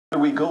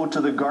We go to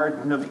the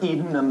Garden of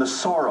Eden and the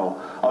sorrow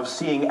of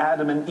seeing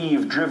Adam and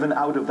Eve driven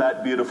out of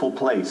that beautiful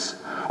place,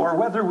 or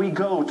whether we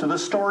go to the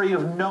story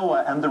of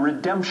Noah and the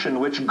redemption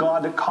which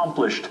God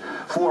accomplished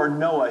for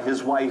Noah,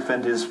 his wife,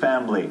 and his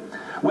family,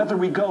 whether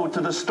we go to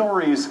the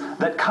stories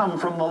that come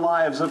from the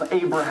lives of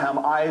Abraham,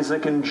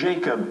 Isaac, and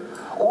Jacob,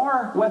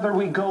 or whether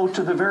we go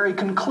to the very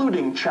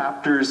concluding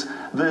chapters,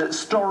 the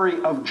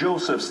story of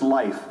Joseph's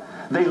life.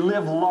 They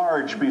live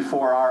large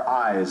before our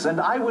eyes.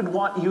 And I would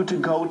want you to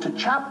go to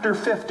chapter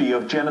 50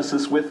 of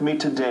Genesis with me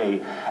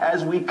today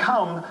as we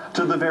come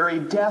to the very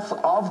death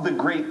of the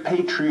great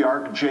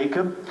patriarch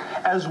Jacob,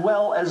 as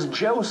well as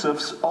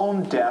Joseph's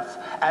own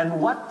death,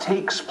 and what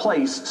takes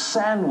place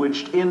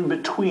sandwiched in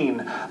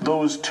between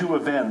those two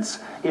events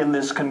in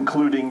this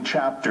concluding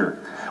chapter.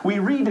 We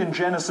read in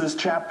Genesis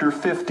chapter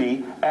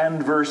 50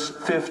 and verse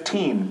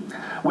 15.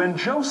 When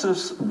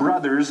Joseph's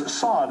brothers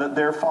saw that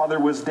their father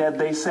was dead,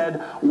 they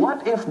said,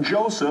 "What if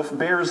Joseph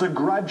bears a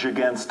grudge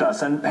against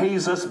us and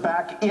pays us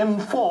back in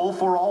full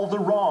for all the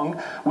wrong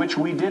which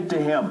we did to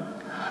him?"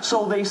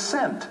 So they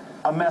sent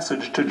a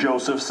message to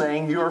Joseph,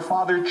 saying, "Your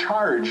father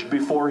charged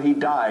before he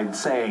died,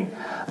 saying,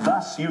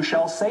 'Thus you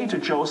shall say to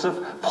Joseph,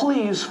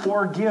 Please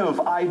forgive,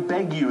 I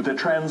beg you, the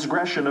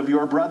transgression of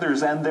your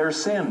brothers and their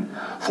sin,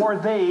 for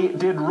they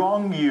did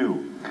wrong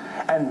you.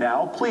 And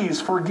now please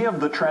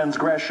forgive the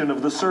transgression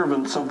of the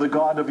servants of the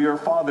God of your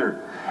father.'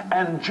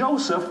 And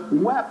Joseph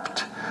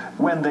wept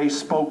when they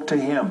spoke to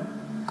him.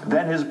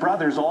 Then his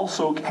brothers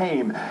also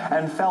came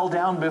and fell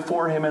down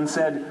before him and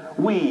said,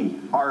 'We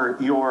are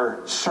your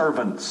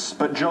servants.'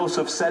 But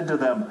Joseph said to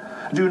them,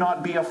 'Do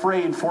not be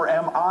afraid, for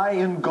am I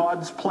in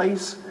God's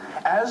place?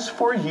 As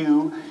for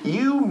you,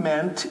 you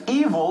meant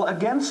evil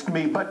against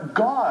me, but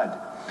God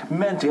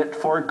meant it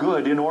for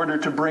good in order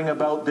to bring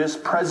about this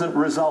present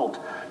result,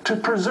 to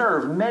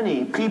preserve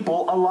many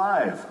people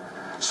alive.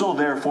 So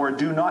therefore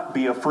do not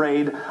be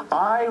afraid.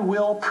 I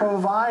will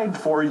provide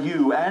for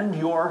you and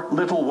your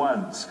little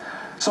ones.'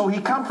 So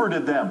he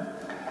comforted them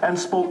and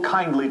spoke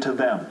kindly to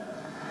them."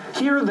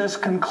 Here, this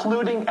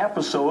concluding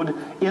episode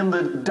in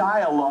the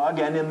dialogue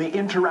and in the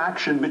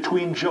interaction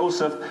between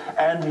Joseph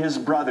and his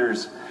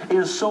brothers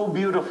is so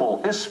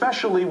beautiful,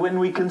 especially when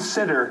we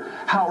consider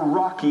how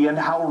rocky and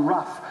how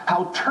rough,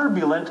 how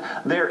turbulent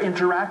their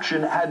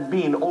interaction had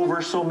been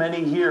over so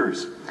many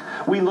years.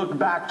 We look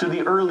back to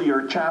the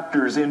earlier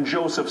chapters in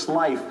Joseph's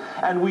life,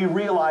 and we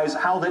realize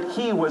how that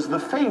he was the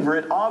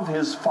favorite of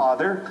his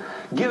father,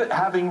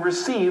 having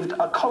received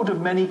a coat of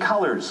many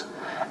colors.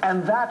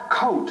 And that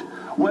coat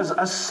was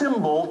a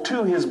symbol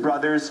to his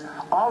brothers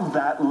of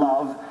that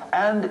love,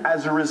 and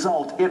as a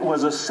result, it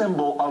was a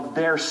symbol of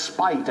their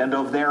spite and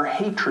of their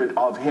hatred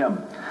of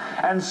him.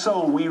 And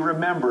so we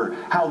remember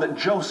how that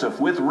Joseph,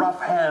 with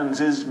rough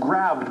hands, is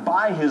grabbed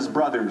by his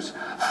brothers,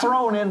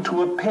 thrown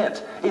into a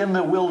pit in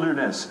the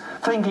wilderness,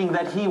 thinking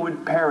that he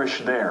would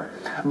perish there.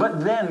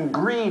 But then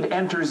greed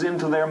enters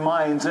into their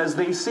minds as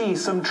they see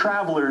some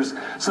travelers,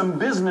 some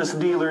business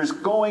dealers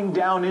going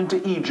down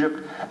into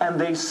Egypt, and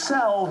they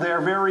sell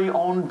their very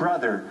own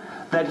brother,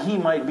 that he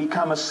might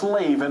become a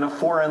slave in a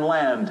foreign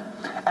land.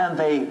 And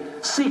they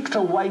seek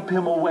to wipe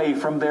him away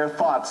from their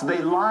thoughts. They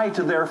lie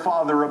to their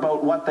father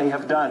about what they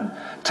have done,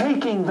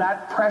 taking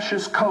that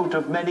precious coat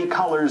of many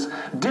colors,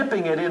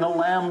 dipping it in a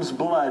lamb's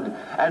blood,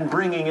 and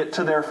bringing it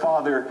to their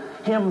father,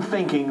 him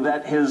thinking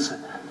that his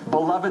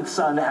beloved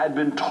son had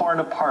been torn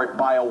apart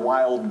by a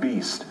wild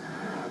beast.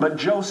 But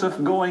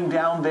Joseph, going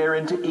down there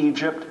into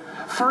Egypt,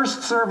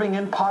 first serving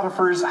in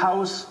Potiphar's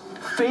house,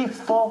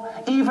 faithful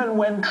even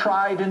when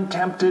tried and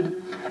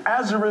tempted,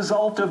 as a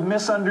result of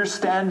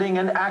misunderstanding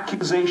and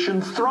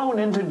accusation, thrown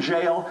into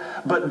jail.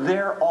 But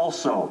there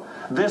also,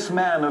 this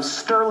man of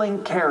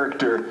sterling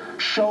character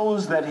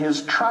shows that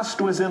his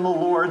trust was in the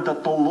Lord,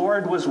 that the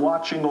Lord was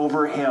watching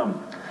over him.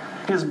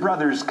 His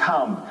brothers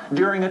come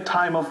during a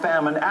time of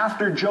famine,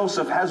 after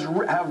Joseph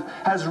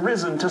has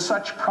risen to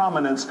such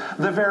prominence,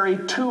 the very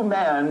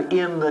two-man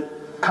in the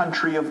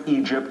country of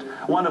Egypt,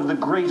 one of the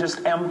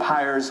greatest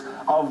empires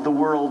of the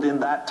world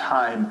in that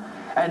time.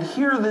 And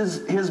here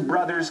his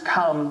brothers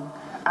come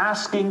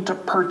asking to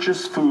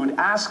purchase food,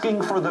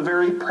 asking for the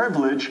very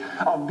privilege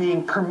of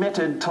being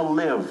permitted to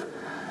live.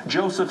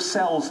 Joseph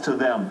sells to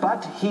them,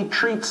 but he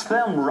treats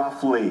them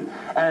roughly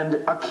and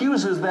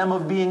accuses them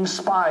of being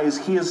spies.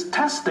 He is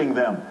testing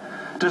them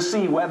to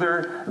see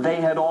whether they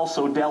had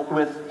also dealt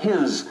with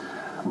his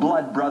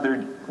blood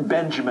brother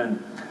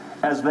Benjamin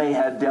as they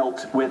had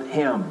dealt with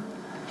him.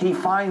 He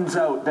finds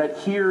out that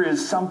here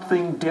is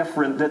something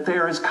different, that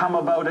there has come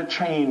about a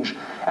change.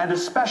 And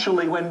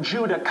especially when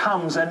Judah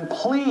comes and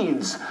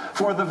pleads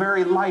for the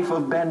very life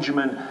of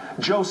Benjamin,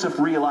 Joseph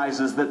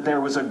realizes that there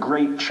was a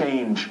great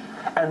change.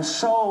 And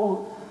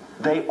so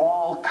they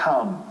all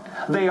come.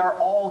 They are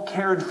all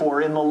cared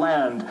for in the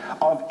land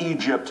of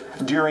Egypt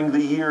during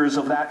the years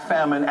of that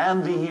famine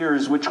and the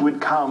years which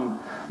would come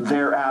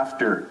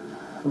thereafter.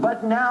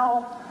 But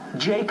now,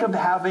 Jacob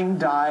having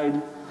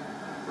died,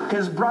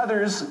 his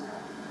brothers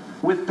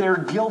with their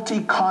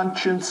guilty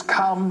conscience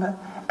come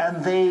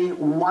and they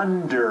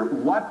wonder,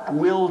 what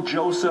will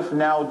Joseph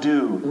now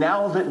do,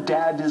 now that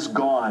Dad is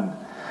gone?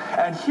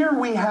 And here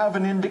we have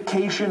an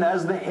indication,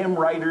 as the hymn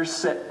writer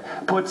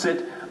puts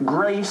it,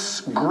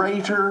 grace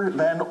greater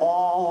than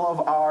all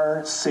of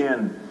our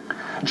sin.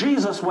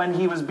 Jesus, when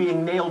he was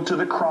being nailed to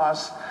the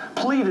cross,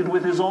 pleaded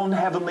with his own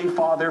heavenly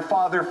Father,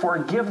 Father,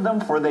 forgive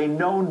them, for they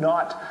know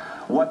not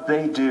what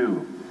they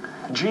do.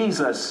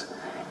 Jesus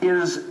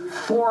is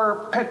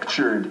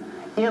forepictured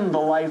in the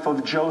life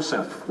of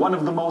Joseph, one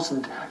of the most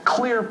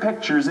clear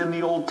pictures in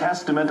the Old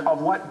Testament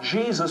of what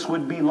Jesus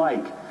would be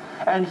like.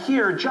 And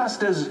here,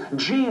 just as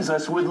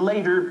Jesus would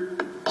later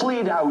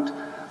plead out,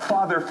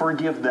 Father,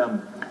 forgive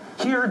them,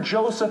 here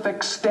Joseph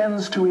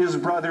extends to his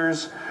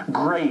brothers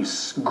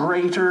grace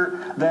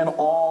greater than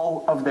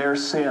all of their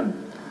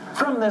sin.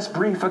 From this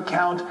brief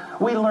account,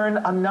 we learn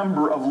a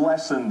number of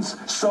lessons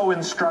so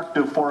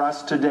instructive for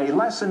us today.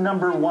 Lesson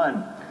number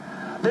 1,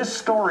 this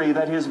story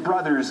that his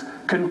brothers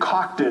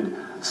concocted,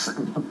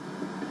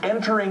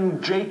 entering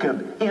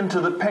Jacob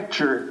into the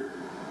picture,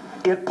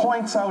 it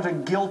points out a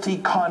guilty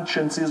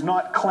conscience is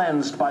not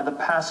cleansed by the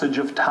passage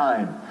of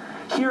time.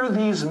 Here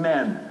these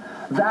men,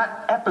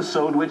 that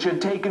episode which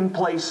had taken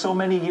place so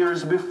many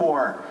years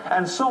before,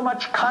 and so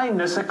much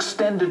kindness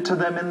extended to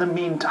them in the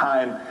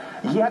meantime,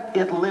 yet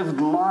it lived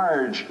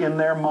large in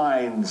their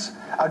minds.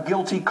 A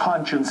guilty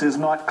conscience is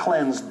not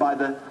cleansed by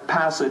the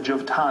passage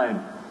of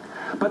time.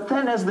 But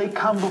then as they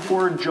come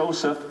before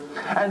Joseph,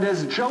 and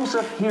as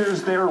Joseph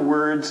hears their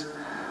words,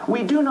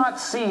 we do not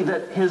see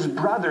that his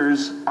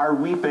brothers are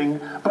weeping,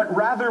 but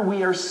rather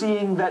we are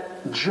seeing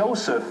that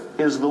Joseph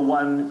is the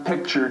one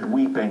pictured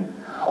weeping.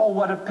 Oh,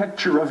 what a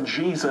picture of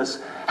Jesus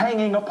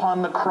hanging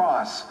upon the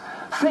cross,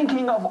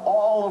 thinking of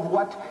all of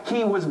what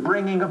he was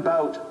bringing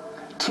about,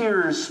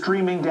 tears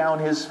streaming down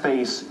his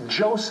face,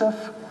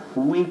 Joseph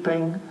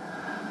weeping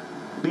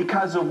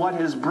because of what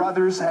his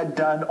brothers had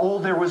done. Oh,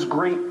 there was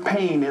great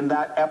pain in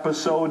that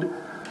episode,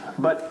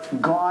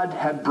 but God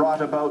had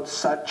brought about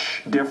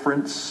such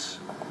difference.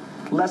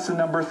 Lesson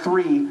number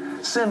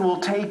 3, sin will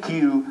take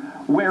you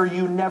where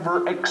you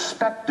never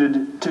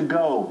expected to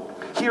go.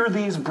 Here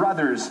these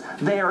brothers,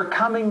 they are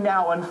coming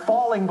now and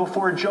falling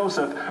before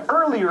Joseph.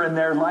 Earlier in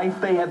their life,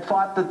 they had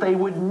thought that they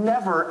would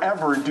never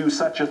ever do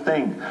such a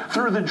thing.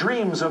 Through the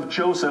dreams of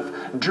Joseph,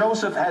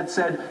 Joseph had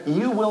said,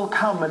 you will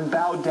come and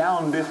bow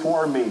down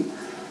before me.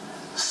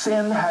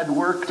 Sin had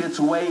worked its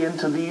way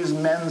into these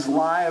men's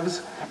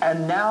lives,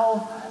 and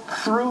now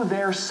through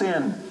their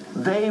sin,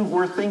 they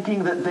were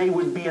thinking that they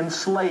would be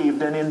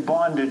enslaved and in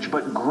bondage,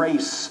 but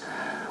grace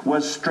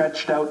was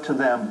stretched out to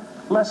them.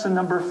 Lesson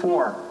number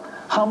 4,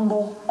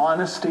 humble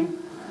honesty.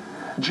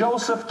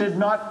 Joseph did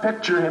not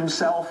picture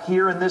himself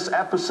here in this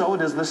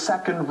episode as the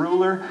second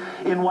ruler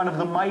in one of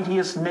the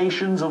mightiest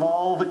nations of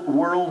all the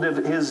world of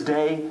his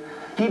day.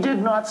 He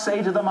did not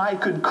say to them, I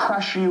could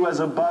crush you as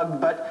a bug,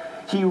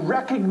 but he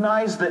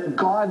recognized that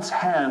God's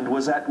hand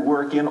was at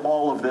work in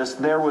all of this.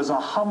 There was a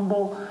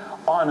humble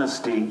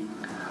honesty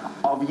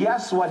of,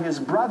 yes, what his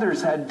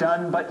brothers had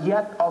done, but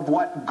yet of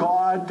what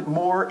God,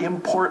 more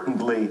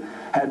importantly,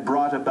 had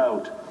brought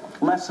about.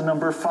 Lesson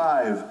number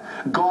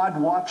 5, God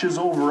watches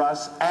over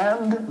us,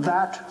 and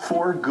that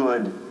for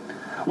good.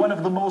 One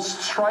of the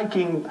most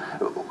striking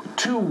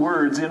 2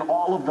 words in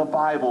all of the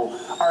Bible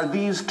are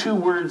these 2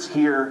 words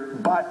here,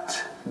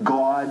 but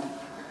God.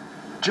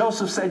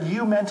 Joseph said,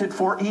 you meant it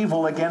for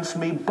evil against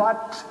me,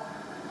 but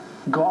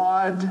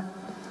God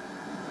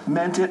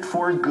meant it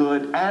for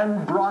good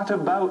and brought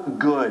about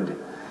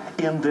good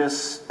in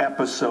this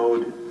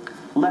episode.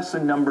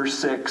 Lesson number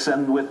 6,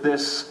 and with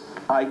this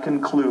I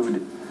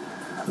conclude.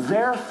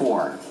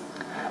 Therefore,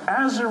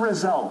 as a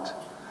result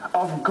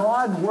of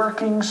God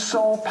working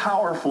so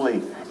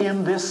powerfully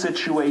in this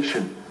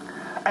situation,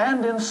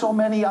 and in so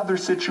many other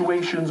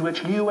situations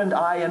which you and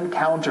I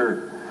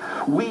encounter,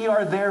 we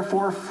are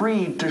therefore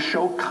freed to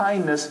show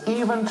kindness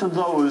even to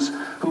those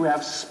who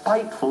have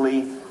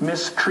spitefully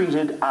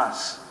mistreated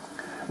us.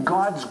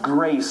 God's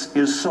grace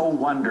is so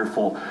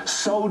wonderful,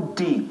 so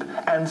deep,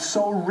 and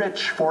so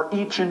rich for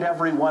each and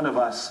every one of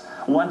us.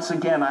 Once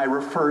again, I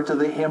refer to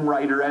the hymn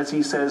writer as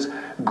he says,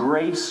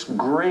 grace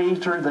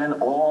greater than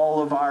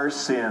all of our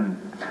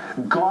sin.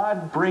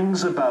 God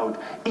brings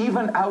about,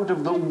 even out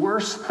of the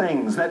worst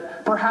things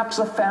that perhaps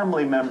a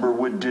family member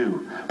would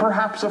do,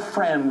 perhaps a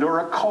friend or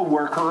a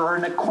coworker or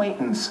an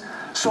acquaintance.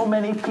 So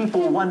many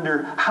people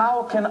wonder,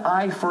 how can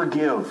I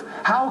forgive?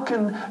 How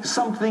can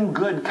something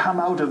good come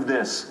out of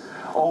this?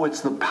 Oh,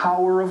 it's the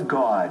power of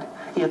God.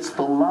 It's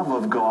the love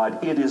of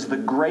God. It is the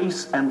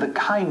grace and the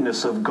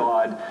kindness of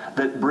God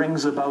that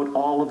brings about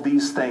all of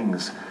these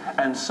things.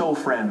 And so,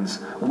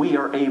 friends, we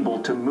are able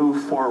to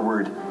move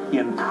forward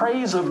in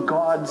praise of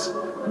God's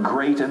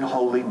great and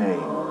holy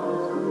name.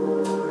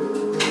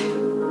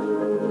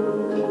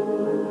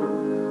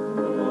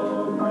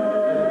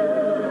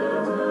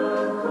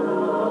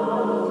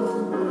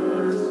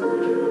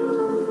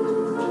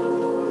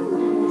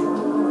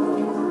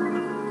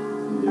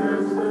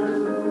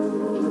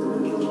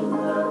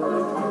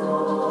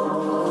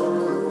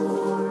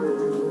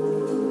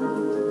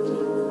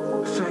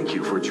 Thank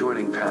you for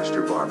joining Pastor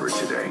Barber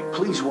today.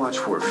 Please watch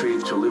for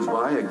Faith to Live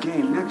By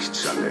again next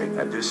Sunday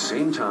at this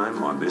same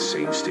time on this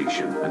same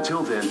station.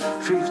 Until then,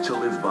 Faith to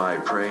Live By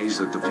prays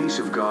that the peace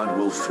of God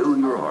will fill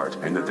your heart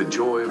and that the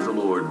joy of the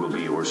Lord will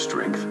be your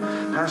strength.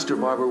 Pastor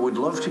Barber would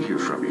love to hear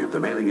from you. The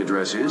mailing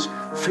address is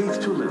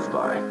Faith to Live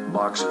By,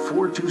 Box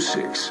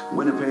 426,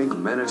 Winnipeg,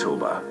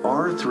 Manitoba,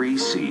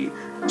 R3C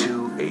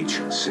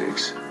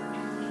 2H6.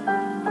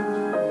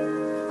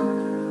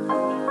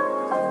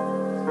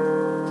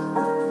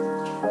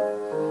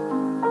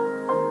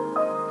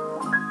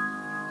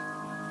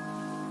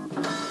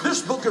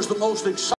 This book is the most exciting.